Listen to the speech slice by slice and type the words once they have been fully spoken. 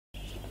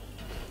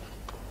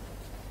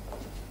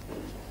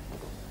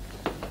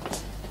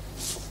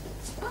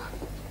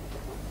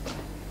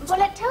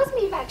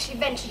actually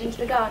ventured into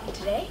the garden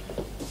today.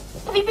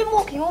 Have you been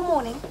walking all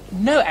morning?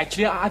 No,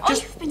 actually, I've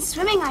just... Oh, you've been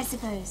swimming, I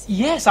suppose.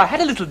 Yes, I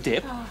had a little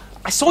dip. Oh.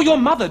 I saw your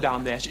mother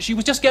down there. She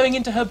was just going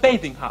into her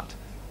bathing hut.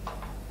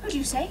 What did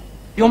you say?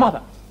 Your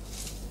mother.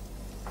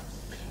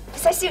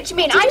 Yes, I see what you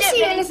mean. Did you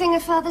see anything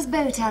of Father's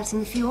boat out in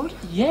the fjord?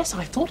 Yes,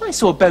 I thought I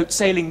saw a boat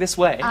sailing this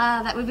way.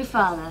 Ah, that would be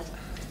Father.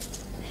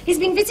 He's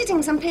been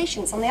visiting some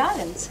patients on the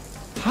islands.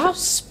 How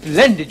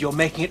splendid you're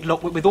making it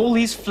look with all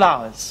these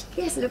flowers.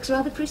 Yes, it looks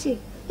rather pretty.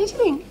 Don't you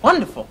think?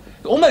 Wonderful.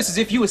 Almost as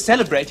if you were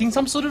celebrating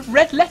some sort of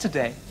red letter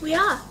day. We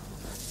are.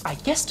 I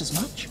guessed as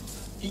much.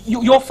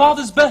 Your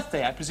father's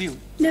birthday, I presume?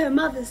 No,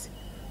 Mother's.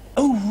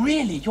 Oh,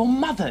 really? Your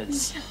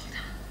mother's?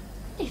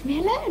 Leave me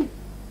alone.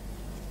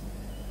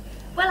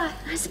 Well,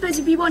 I suppose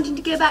you'd be wanting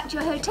to go back to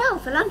your hotel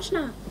for lunch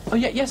now. Oh,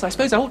 yes, I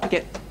suppose I ought to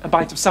get a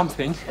bite of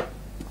something.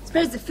 I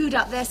suppose the food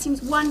up there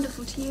seems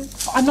wonderful to you.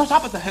 I'm not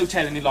up at the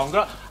hotel any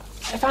longer.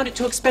 I found it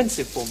too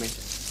expensive for me.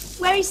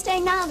 Where are you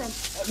staying now, then?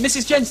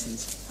 Mrs.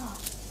 Jensen's.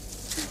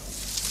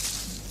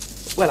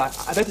 Well,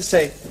 I better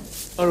say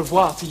au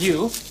revoir to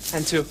you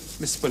and to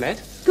Miss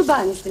Spoulette.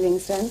 Goodbye, Mr.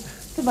 Lindstone.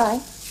 Goodbye.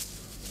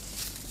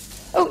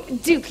 Oh,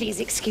 do please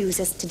excuse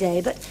us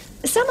today, but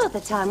some other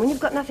time when you've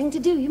got nothing to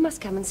do, you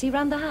must come and see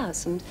round the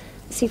house and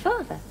see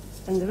Father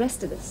and the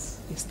rest of us.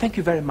 Yes, thank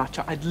you very much.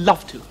 I'd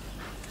love to.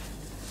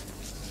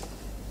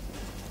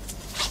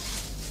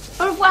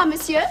 Au revoir,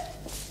 monsieur.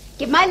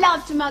 Give my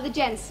love to Mother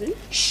Jensen.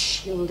 Shh,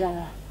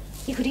 Hilda.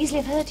 He could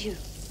easily have heard you.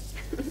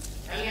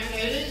 Well, young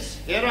ladies,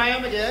 here I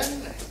am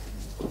again.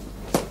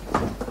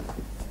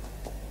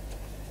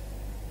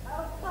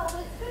 Oh, Father,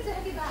 it's good to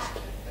have you back.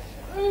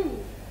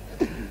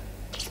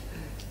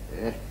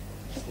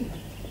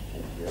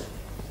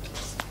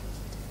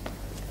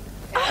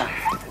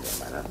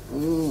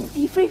 Are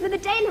you free for the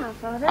day now,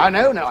 Father?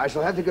 No, I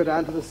shall have to go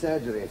down to the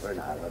surgery for an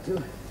hour or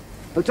two.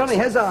 Oh, Tommy,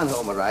 has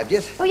Arnholm arrived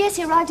yet? Oh, yes,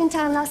 he arrived in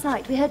town last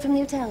night. We heard from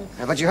the hotel.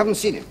 But you haven't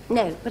seen him?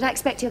 No, but I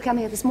expect he'll come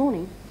here this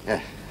morning.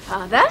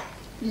 Father,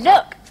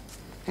 look.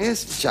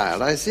 Yes,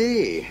 child, I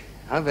see.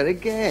 How very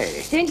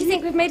gay. Don't you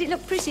think we've made it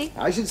look pretty?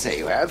 I should say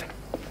you have.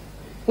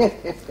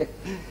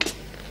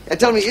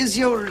 Tell me, is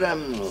your,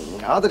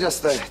 are there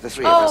just the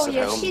three of us Oh, at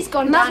yes, home? she's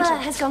gone down Mother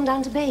to... has gone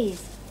down to bathe.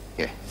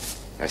 Yeah,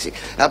 I see.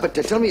 But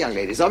tell me, young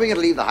ladies, are we going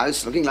to leave the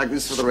house looking like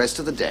this for the rest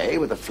of the day,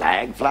 with the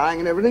flag flying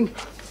and everything?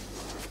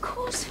 Of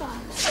course,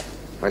 Father.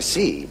 I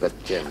see, but...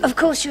 Of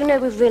course, you know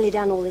we've really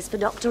done all this for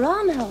Dr.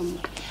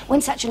 Arnholm. When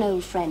such an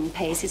old friend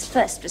pays his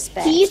first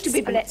respects... He used to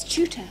be Billette's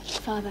tutor,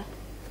 Father.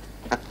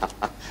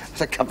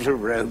 What a couple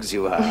of rogues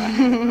you are.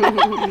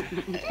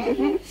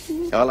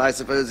 Well, I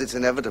suppose it's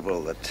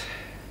inevitable that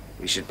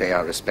we should pay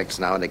our respects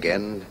now and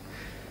again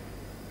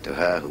to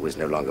her who is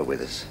no longer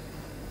with us.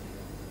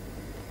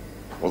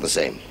 All the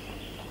same.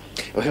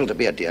 Oh, Hilda,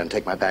 be a dear and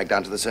take my bag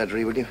down to the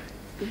surgery, will you?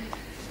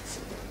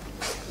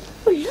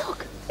 Oh,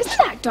 look. Isn't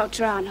that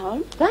Dr.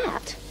 Arnholm?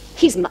 That?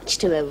 He's much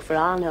too old for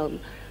Arnholm.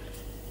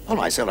 On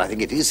myself, I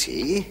think it is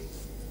he.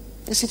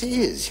 Yes, it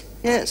is.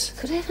 Yes.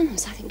 Good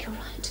heavens, I think you're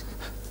right.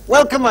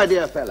 Welcome, my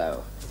dear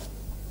fellow.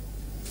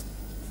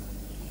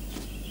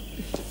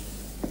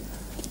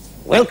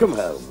 Welcome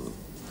home.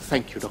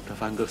 Thank you, Dr.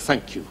 Fungo,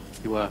 thank you.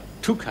 You are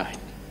too kind.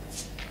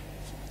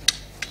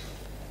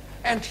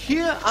 And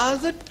here are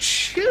the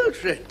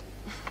children.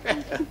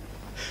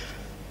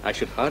 I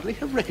should hardly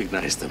have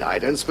recognized them. I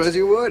don't suppose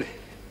you would.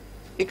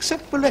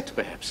 Except Bulette,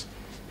 perhaps.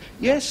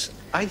 Yes,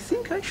 I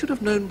think I should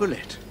have known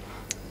Bulette.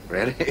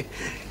 Really?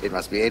 It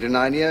must be 8 or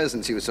 9 years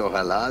since you saw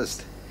her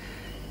last.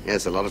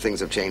 Yes, a lot of things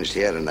have changed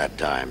here in that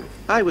time.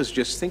 I was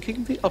just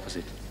thinking the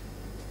opposite.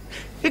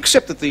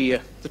 Except that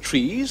the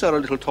trees are a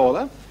little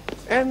taller,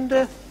 and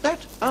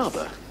that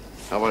arbor.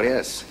 Oh, well,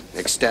 yes,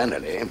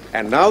 externally.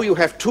 And now you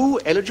have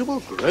 2 eligible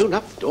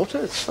grown-up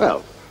daughters.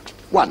 Well,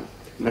 1.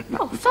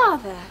 Oh,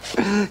 Father.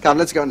 Come,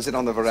 let's go and sit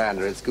on the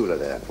veranda. It's cooler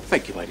there.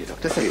 Thank you, my dear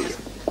doctor. Thank you.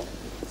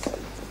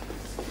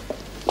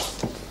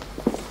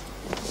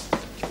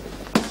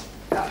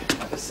 Now,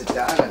 let us sit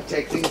down and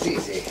take things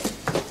easy.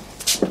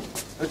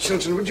 Oh,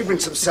 children, would you bring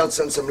some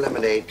seltzer and some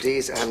lemonade,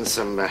 please, and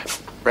some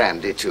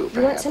brandy, too, perhaps?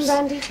 You want some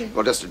brandy, too?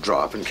 Well, just a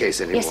drop in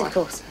case anyone... Yes, of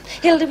course.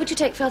 Hilda, would you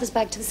take Father's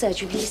bag to the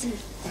surgery, please?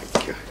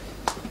 Thank you.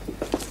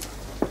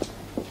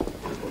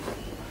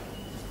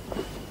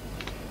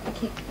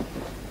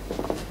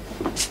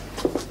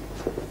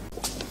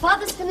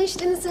 Father's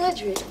finished in the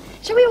surgery.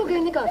 Shall we all go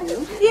in the garden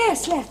room?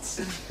 Yes, let's.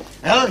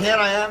 Well, here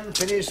I am,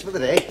 finished for the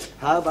day.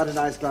 How about a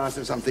nice glass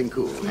of something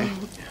cool, eh?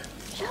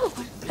 Look,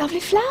 what lovely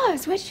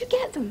flowers. Where did you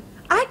get them?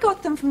 I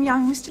got them from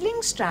young Mr.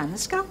 Lindstrand, the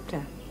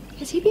sculptor.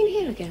 Has he been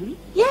here again?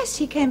 Yes,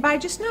 he came by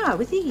just now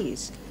with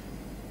these.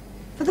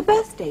 For the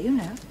birthday, you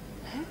know.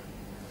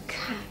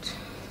 Cat.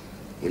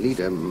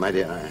 Elida, my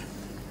dear,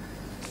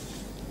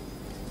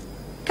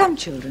 Come,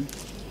 children.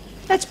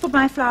 Let's put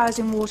my flowers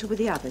in water with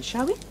the others,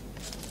 shall we?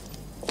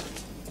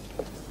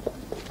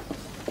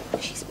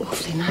 She's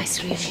awfully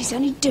nice, really. She's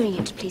only doing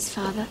it to please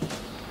Father.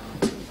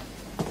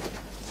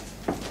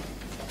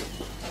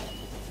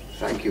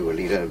 Thank you,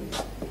 Elida.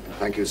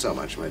 Thank you so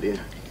much, my dear.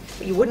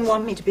 But you wouldn't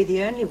want me to be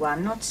the only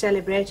one not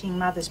celebrating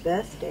Mother's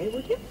birthday,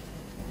 would you?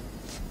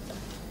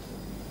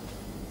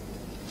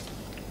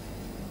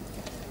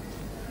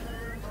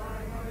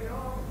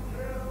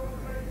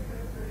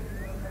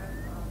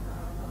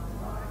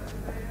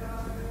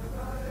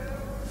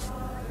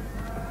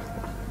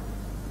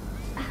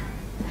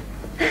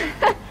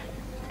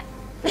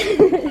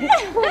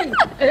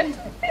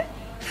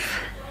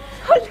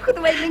 Oh, look at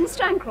the way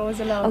Lindstrand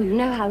crawls along. Oh, you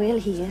know how ill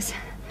he is.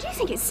 Do you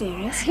think it's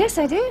serious? Yes,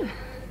 I do.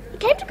 He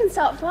came to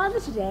consult Father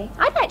today.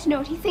 I'd like to know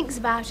what he thinks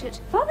about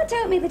it. Father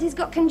told me that he's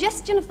got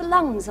congestion of the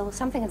lungs or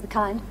something of the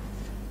kind.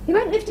 He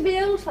won't live to be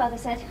old, Father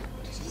said.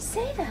 Did he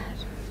say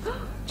that?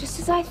 Just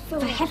as I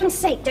thought. For heaven's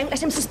sake, don't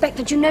let him suspect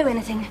that you know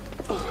anything.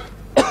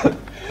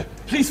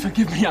 Please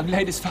forgive me, young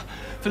ladies,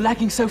 for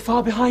lagging so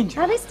far behind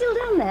you. Are they still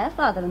down there,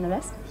 Father and the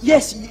rest?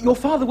 Yes, your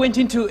father went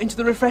into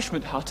the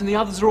refreshment hut and the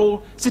others are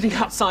all sitting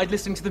outside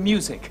listening to the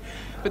music.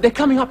 But they're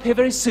coming up here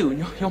very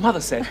soon, your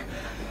mother said.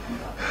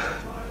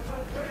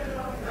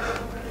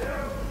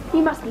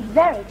 You must be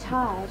very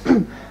tired.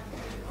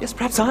 Yes,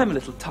 perhaps I am a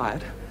little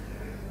tired.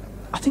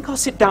 I think I'll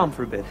sit down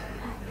for a bit.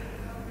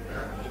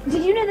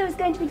 Did you know there was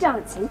going to be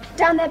dancing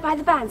down there by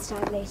the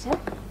bandstand later?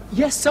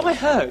 Yes, so I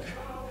heard.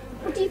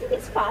 Well, do you think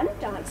it's fun,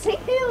 dancing?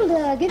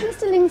 Hilda, give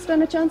Mr.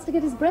 Lindstrand a chance to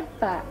get his breath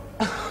back.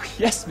 Oh,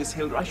 yes, Miss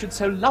Hilda, I should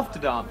so love to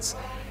dance.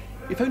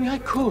 If only I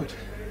could.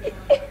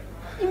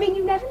 You mean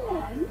you never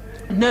learned?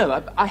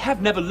 No, I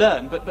have never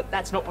learned, but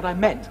that's not what I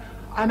meant.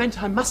 I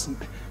meant I mustn't,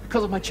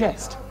 because of my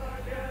chest.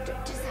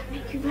 Does that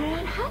make you very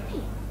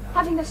unhappy,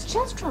 having this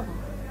chest trouble?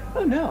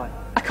 Oh, no,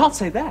 I can't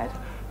say that.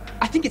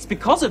 I think it's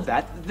because of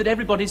that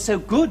everybody's so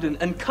good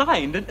and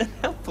kind and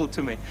helpful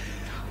to me.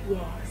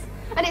 Yes.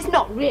 And it's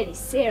not really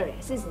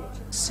serious, is it?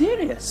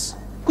 Serious?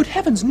 Good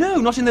heavens, no,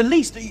 not in the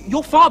least.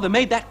 Your father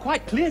made that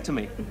quite clear to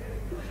me.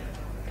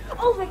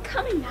 Oh, they're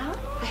coming now.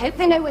 I hope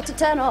they know where to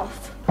turn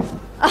off.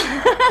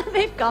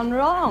 They've gone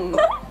wrong.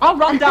 I'll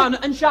run down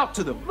and shout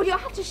to them. Well, you'll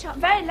have to shout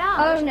very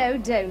loud. Oh, no,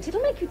 don't.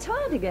 It'll make you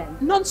tired again.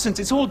 Nonsense,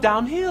 it's all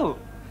downhill.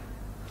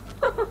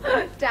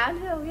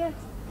 Downhill, yes.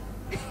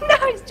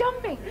 Now he's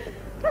jumping.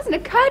 It doesn't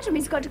occur to him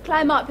he's got to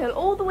climb uphill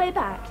all the way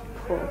back.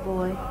 Poor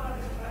boy.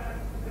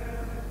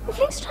 If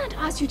Lindstrand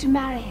asked you to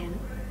marry him,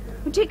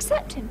 would you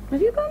accept him?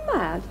 Have you gone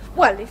mad?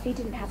 Well, if he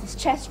didn't have this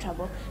chest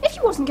trouble, if he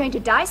wasn't going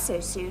to die so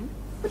soon,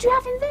 would you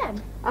have him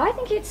then? I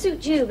think he'd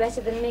suit you better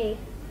than me.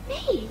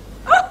 Me?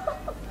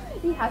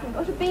 He hasn't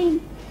got a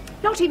bean.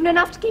 Not even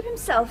enough to keep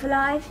himself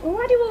alive. Well,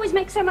 why do you always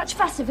make so much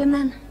fuss of him,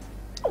 then?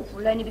 Oh,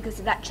 well, only because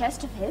of that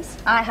chest of his.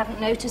 I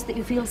haven't noticed that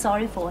you feel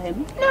sorry for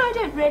him. No, I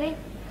don't really.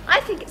 I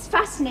think it's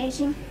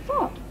fascinating.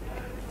 What?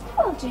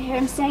 Well, to hear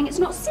him saying it's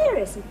not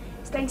serious and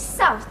he's going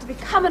south to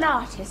become an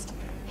artist.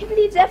 He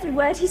believes every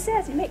word he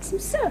says. It makes him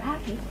so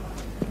happy.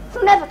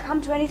 He'll never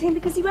come to anything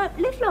because he won't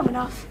live long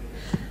enough.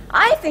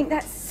 I think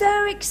that's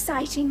so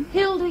exciting.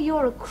 Hilda,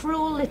 you're a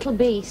cruel little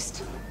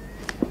beast.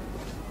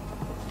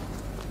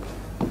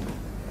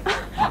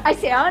 I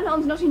say,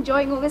 Arnold's not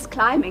enjoying all this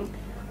climbing.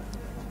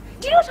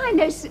 Do you know what I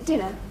noticed at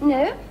dinner?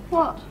 No?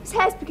 What? His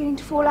hair's beginning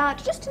to fall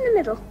out just in the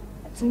middle.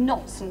 It's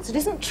nonsense. It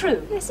isn't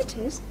true. Yes, it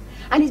is.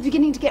 And he's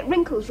beginning to get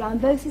wrinkles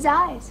round both his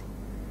eyes.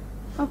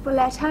 Oh,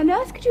 Paulette, how on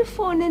earth could you have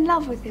fallen in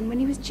love with him when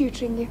he was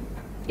tutoring you?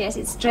 Yes,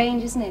 it's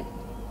strange, isn't it?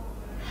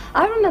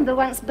 I remember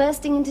once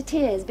bursting into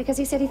tears because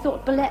he said he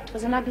thought Bolette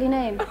was an ugly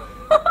name.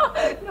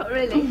 Not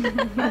really.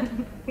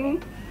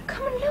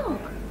 Come and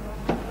look.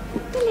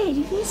 The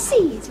lady from the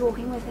sea is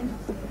walking with him.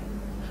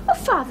 Oh,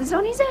 Father's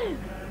on his own.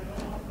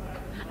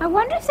 I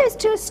wonder if those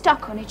two are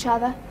stuck on each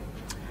other.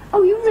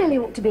 Oh, you really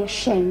ought to be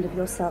ashamed of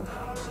yourself.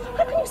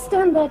 How can you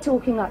stand there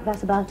talking like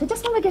that about her,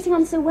 just when we're getting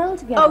on so well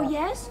together? Oh,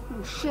 yes?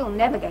 Oh, she'll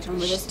never get on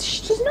with us.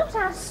 She's not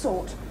our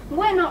sort.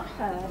 We're not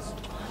hers.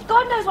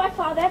 God knows why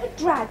Father ever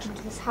dragged her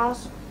into this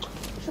house.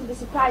 She'll be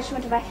surprised she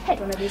won't have a head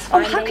one of these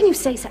fine how days. can you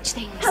say such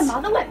things? Her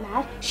mother went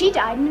mad. She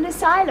died in an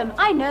asylum.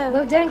 I know.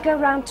 Well, don't go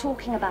round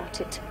talking about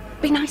it.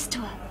 Be nice to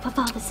her, for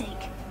Father's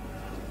sake.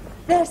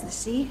 There's the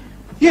sea.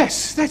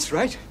 Yes, that's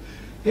right.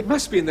 It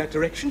must be in that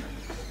direction.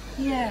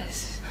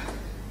 Yes.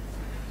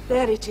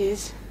 There it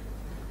is.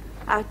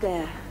 Out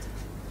there.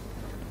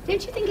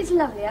 Don't you think it's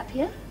lovely up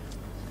here?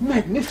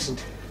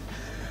 Magnificent.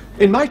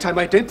 In my time,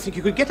 I don't think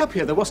you could get up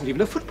here. There wasn't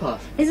even a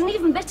footpath. There's an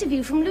even better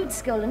view from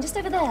Lutskolan, just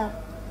over there.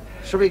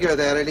 Shall we go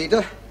there,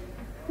 Elida?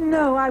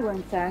 No, I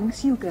won't,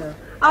 thanks. You go.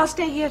 I'll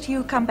stay here till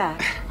you come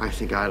back. I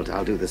think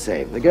I'll do the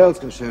same. The girls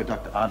can show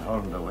Dr.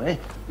 Arnholm the way.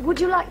 Would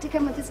you like to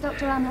come with us,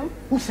 Dr. Arnold?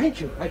 Oh, thank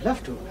you. I'd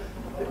love to.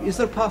 Is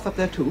there a path up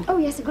there, too? Oh,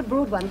 yes, a good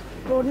broad one.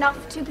 Broad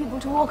enough for two people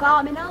to walk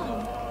arm in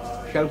arm.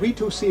 Shall we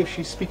two see if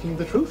she's speaking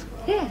the truth?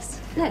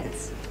 Yes,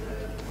 let's.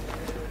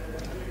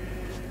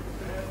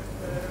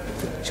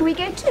 Shall we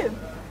go too?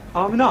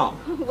 Arm in arm.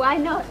 Why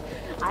not?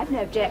 I've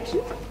no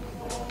objection.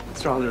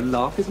 It's rather a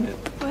laugh, isn't it?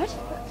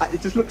 What?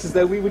 It just looks as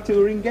though we were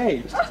two are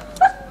engaged.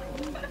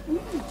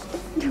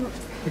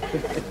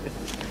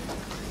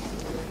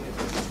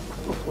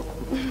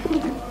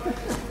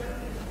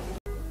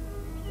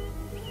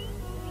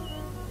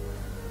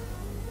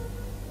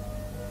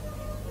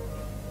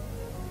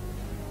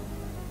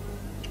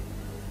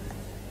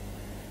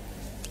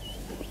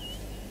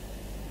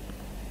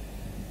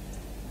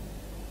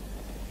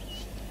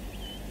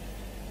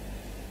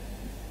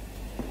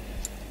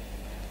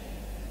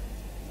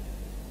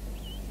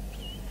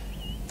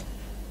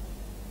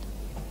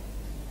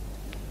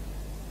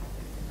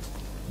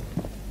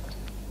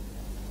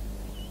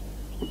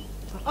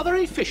 Are there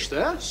any fish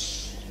there?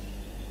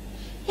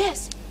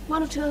 Yes,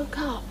 one or two old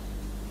carp.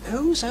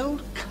 Those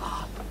old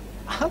carp.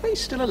 Are they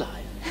still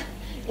alive?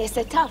 Yes,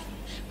 they're tough.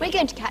 We're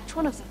going to catch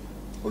one of them.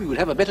 Oh, you would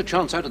have a better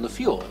chance out in the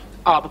fjord.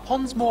 Ah, the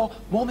pond's more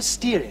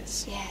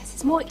mysterious. Yes,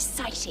 it's more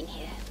exciting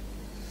here.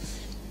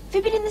 Have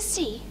you been in the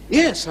sea?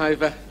 Yes,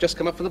 I've just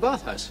come up from the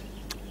bathhouse.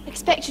 I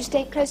expect you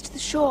stay close to the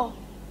shore.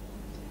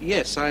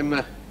 Yes,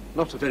 I'm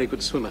not a very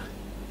good swimmer.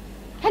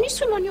 Can you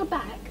swim on your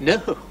back?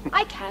 No.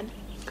 I can.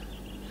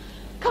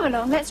 Come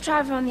along, let's try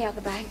over on the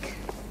other bank.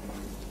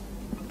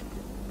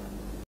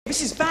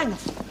 Mrs. Bang,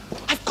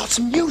 I've got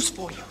some news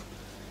for you.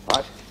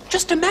 What?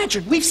 Just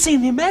imagine, we've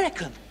seen the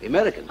American. The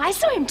American? I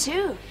saw him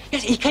too.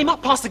 Yes, he came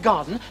up past the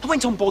garden and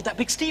went on board that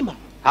big steamer.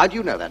 How do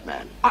you know that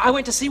man? I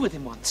went to sea with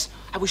him once.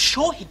 I was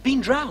sure he'd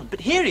been drowned, but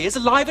here he is,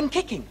 alive and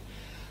kicking.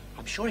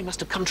 I'm sure he must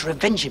have come to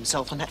revenge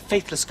himself on that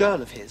faithless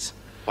girl of his.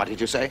 What did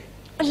you say?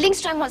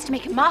 Lindström wants to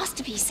make a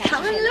masterpiece out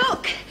Come of and him.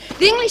 look!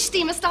 The English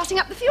steamer starting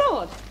up the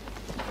fjord.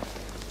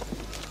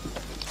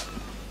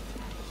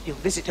 He'll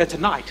visit her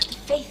tonight,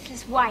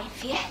 Faithless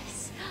wife,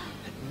 yes.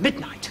 at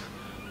midnight.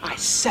 I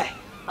say.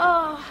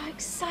 Oh, how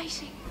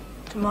exciting.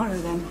 Tomorrow,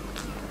 then.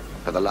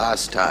 For the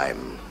last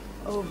time.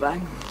 Oh,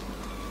 Bang.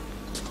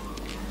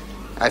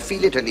 I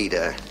feel it,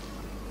 Alida.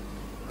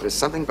 There's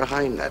something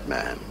behind that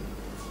man.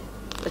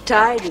 The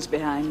tide is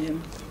behind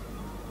him.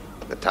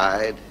 The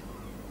tide.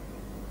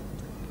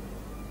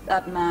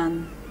 That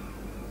man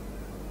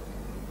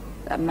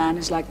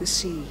is like the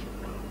sea.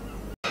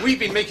 We've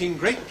been making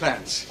great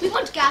plans. We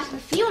want to go out in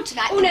the field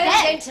tonight. Oh, no,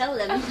 don't tell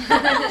them.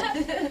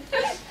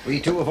 We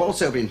too have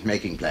also been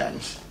making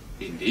plans.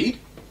 Indeed.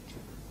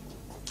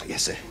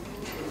 Yes, sir.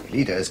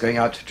 Alida is going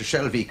out to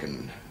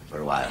Shelviken for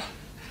a while.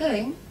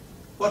 Going?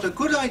 What a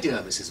good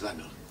idea, Mrs.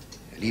 Vandal.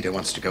 Alida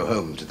wants to go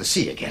home to the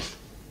sea again.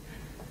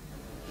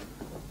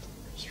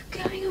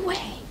 You're going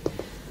away?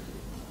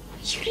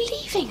 Are you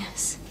leaving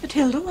us? But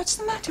Hilda, what's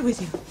the matter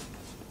with you?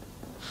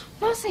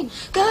 Nothing.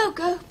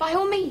 Go, by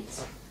all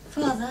means.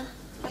 Father,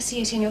 I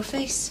see it in your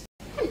face.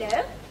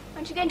 Hello.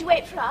 Aren't you going to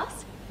wait for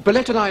us?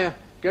 Billette and I are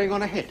going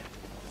on ahead.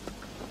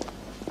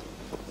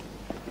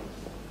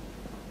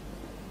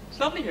 It's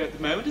lovely here at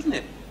the moment, isn't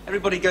it?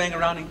 Everybody going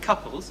around in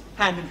couples,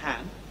 hand in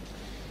hand.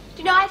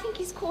 Do you know, I think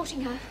he's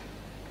courting her.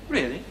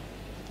 Really?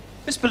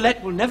 Miss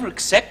Billette will never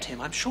accept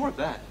him, I'm sure of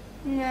that.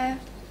 No.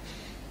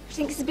 She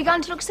thinks he's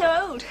begun to look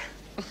so old.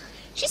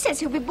 She says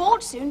he'll be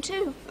bored soon,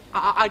 too.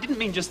 I didn't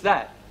mean just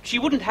that. She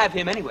wouldn't have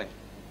him anyway.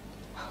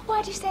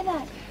 Why do you say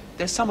that?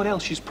 There's someone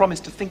else she's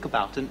promised to think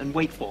about and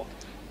wait for.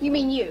 You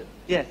mean you?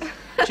 Yes.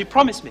 She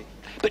promised me.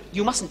 But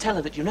you mustn't tell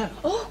her that you know.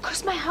 Oh,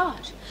 cross my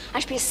heart. I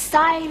shall be as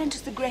silent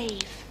as the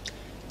grave.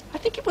 I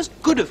think it was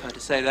good of her to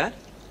say that.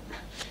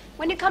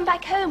 When you come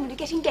back home, will you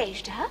get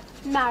engaged to her?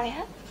 Marry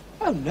her?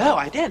 Oh, no,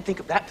 I daren't think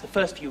of that for the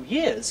first few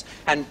years.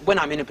 And when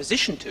I'm in a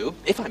position to,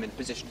 if I'm in a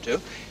position to,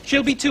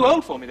 she'll be too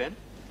old for me then.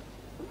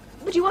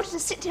 Would you want her to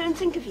sit here and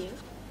think of you?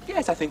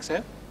 Yes, I think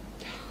so.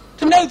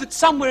 To know that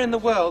somewhere in the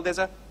world there's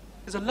a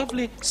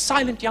lovely,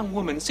 silent young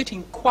woman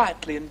sitting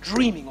quietly and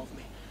dreaming of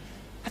me.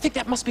 I think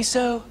that must be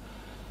so...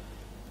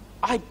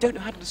 I don't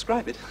know how to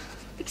describe it.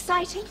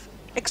 Exciting?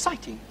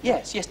 Exciting,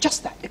 yes,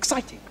 just that,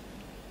 exciting.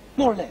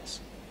 More or less.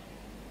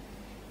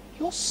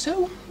 You're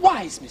so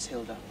wise, Miss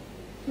Hilda.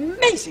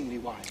 Amazingly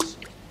wise.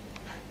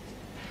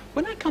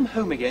 When I come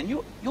home again,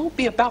 you'll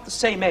be about the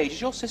same age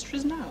as your sister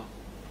is now.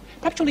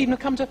 Perhaps you'll even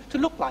come to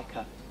look like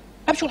her.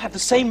 Perhaps you'll have the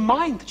same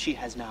mind that she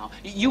has now.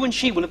 You and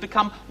she will have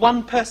become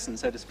one person,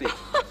 so to speak.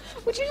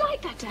 Would you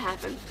like that to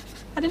happen?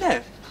 I don't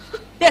know.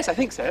 Yes, I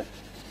think so.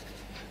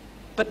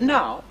 But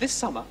now, this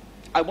summer,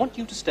 I want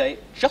you to stay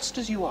just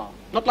as you are.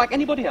 Not like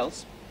anybody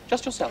else,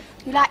 just yourself.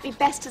 You like me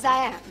best as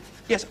I am?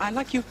 Yes, I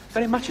like you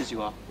very much as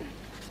you are.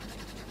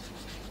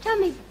 Tell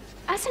me,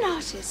 as an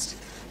artist,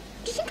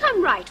 do you think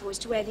I'm right always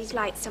to wear these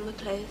light summer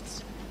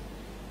clothes?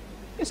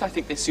 Yes, I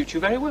think they suit you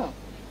very well.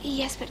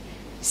 Yes, but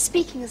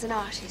speaking as an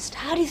artist,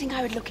 how do you think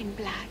I would look in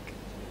black?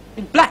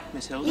 In black,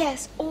 Miss Hilda?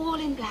 Yes, all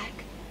in black.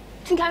 Do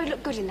you think I would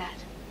look good in that?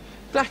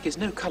 Black is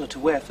no colour to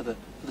wear for the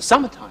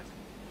summertime.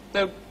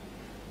 Though,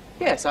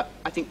 yes,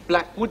 I think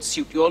black would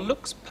suit your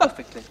looks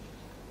perfectly.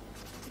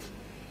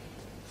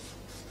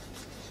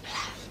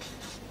 Black.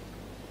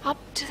 Up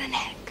to the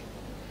neck.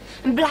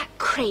 And black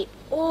crepe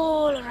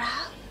all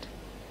around.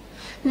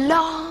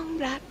 Long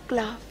black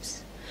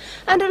gloves.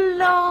 And a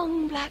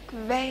long black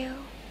veil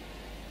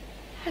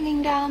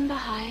hanging down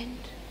behind.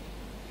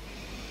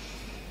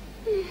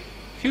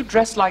 If you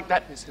dress like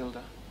that, Miss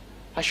Hilda,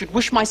 I should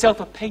wish myself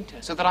a painter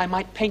so that I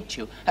might paint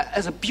you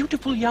as a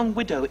beautiful young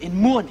widow in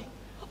mourning.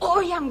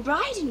 Or a young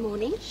bride in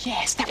mourning.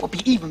 Yes, that would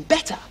be even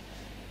better.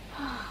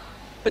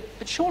 But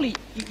surely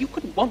you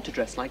couldn't want to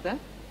dress like that?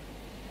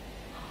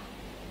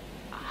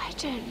 I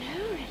don't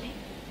know, really.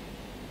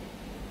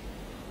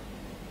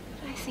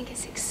 But I think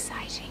it's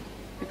exciting.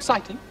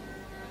 Exciting?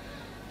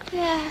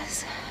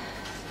 Yes.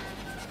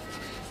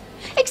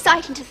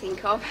 Exciting to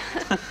think of.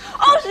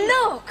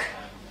 Oh, look!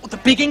 Oh, the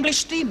big English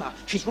steamer.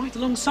 She's right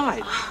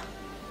alongside.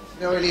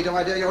 No, Alida,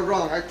 my dear, you're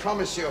wrong, I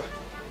promise you.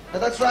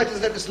 That's right,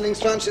 isn't it, Mr.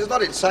 Lingstrand? She's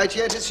not in sight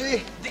yet, is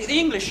she? The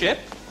English ship?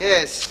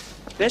 Yes.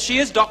 There she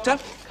is, Doctor.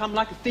 Come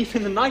like a thief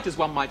in the night, as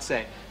one might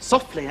say.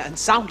 Softly and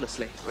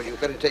soundlessly. Well,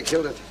 you'd better take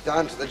Hilda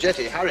down to the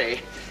jetty.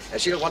 Hurry.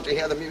 She'll want to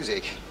hear the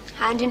music.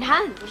 Hand in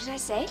hand, what did I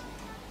say?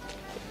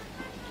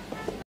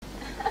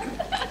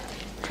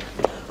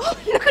 Oh,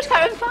 look at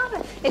her and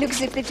Father. They look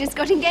as if they've just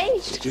got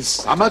engaged. It is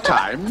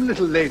summertime,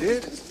 little lady.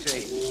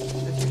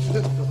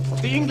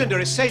 The Englander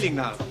is sailing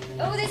now.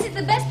 Oh, this is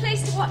the best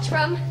place to watch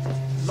from.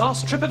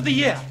 Last trip of the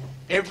year.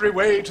 Every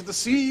way to the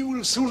sea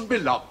will soon be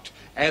locked,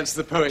 as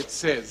the poet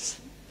says.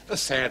 A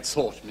sad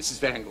thought, Mrs.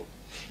 Vangle.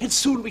 And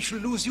soon we shall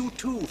lose you,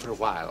 too, for a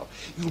while.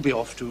 You'll be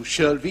off to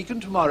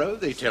Sherlviken tomorrow,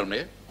 they tell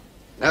me.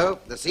 No,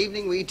 this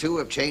evening we too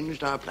have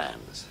changed our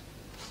plans.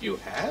 You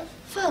have?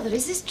 Father,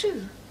 is this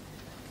true?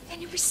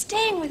 Then you'll be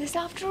staying with us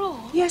after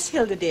all. Yes,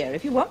 Hilda, dear,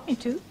 if you want me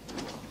to.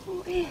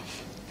 Oh,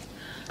 if.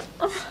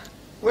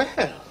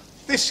 Well,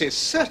 this is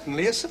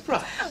certainly a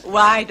surprise.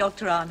 Why,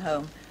 Dr.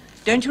 Arnholm?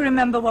 Don't you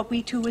remember what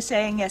we two were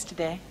saying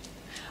yesterday?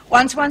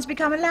 Once one's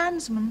become a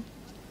landsman,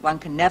 one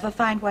can never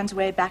find one's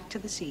way back to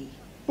the sea.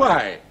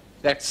 Why,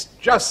 that's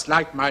just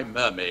like my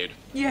mermaid.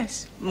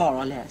 Yes, more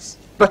or less.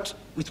 But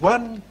with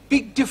one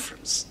big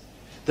difference.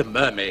 The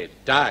mermaid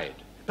died.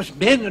 But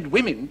men and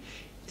women,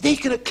 they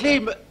can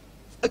acclimatize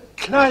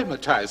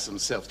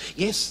themselves.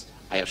 Yes,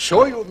 I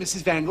assure you,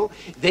 Mrs. Vangle,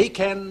 they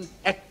can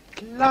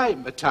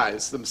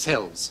acclimatize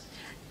themselves.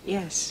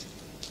 Yes.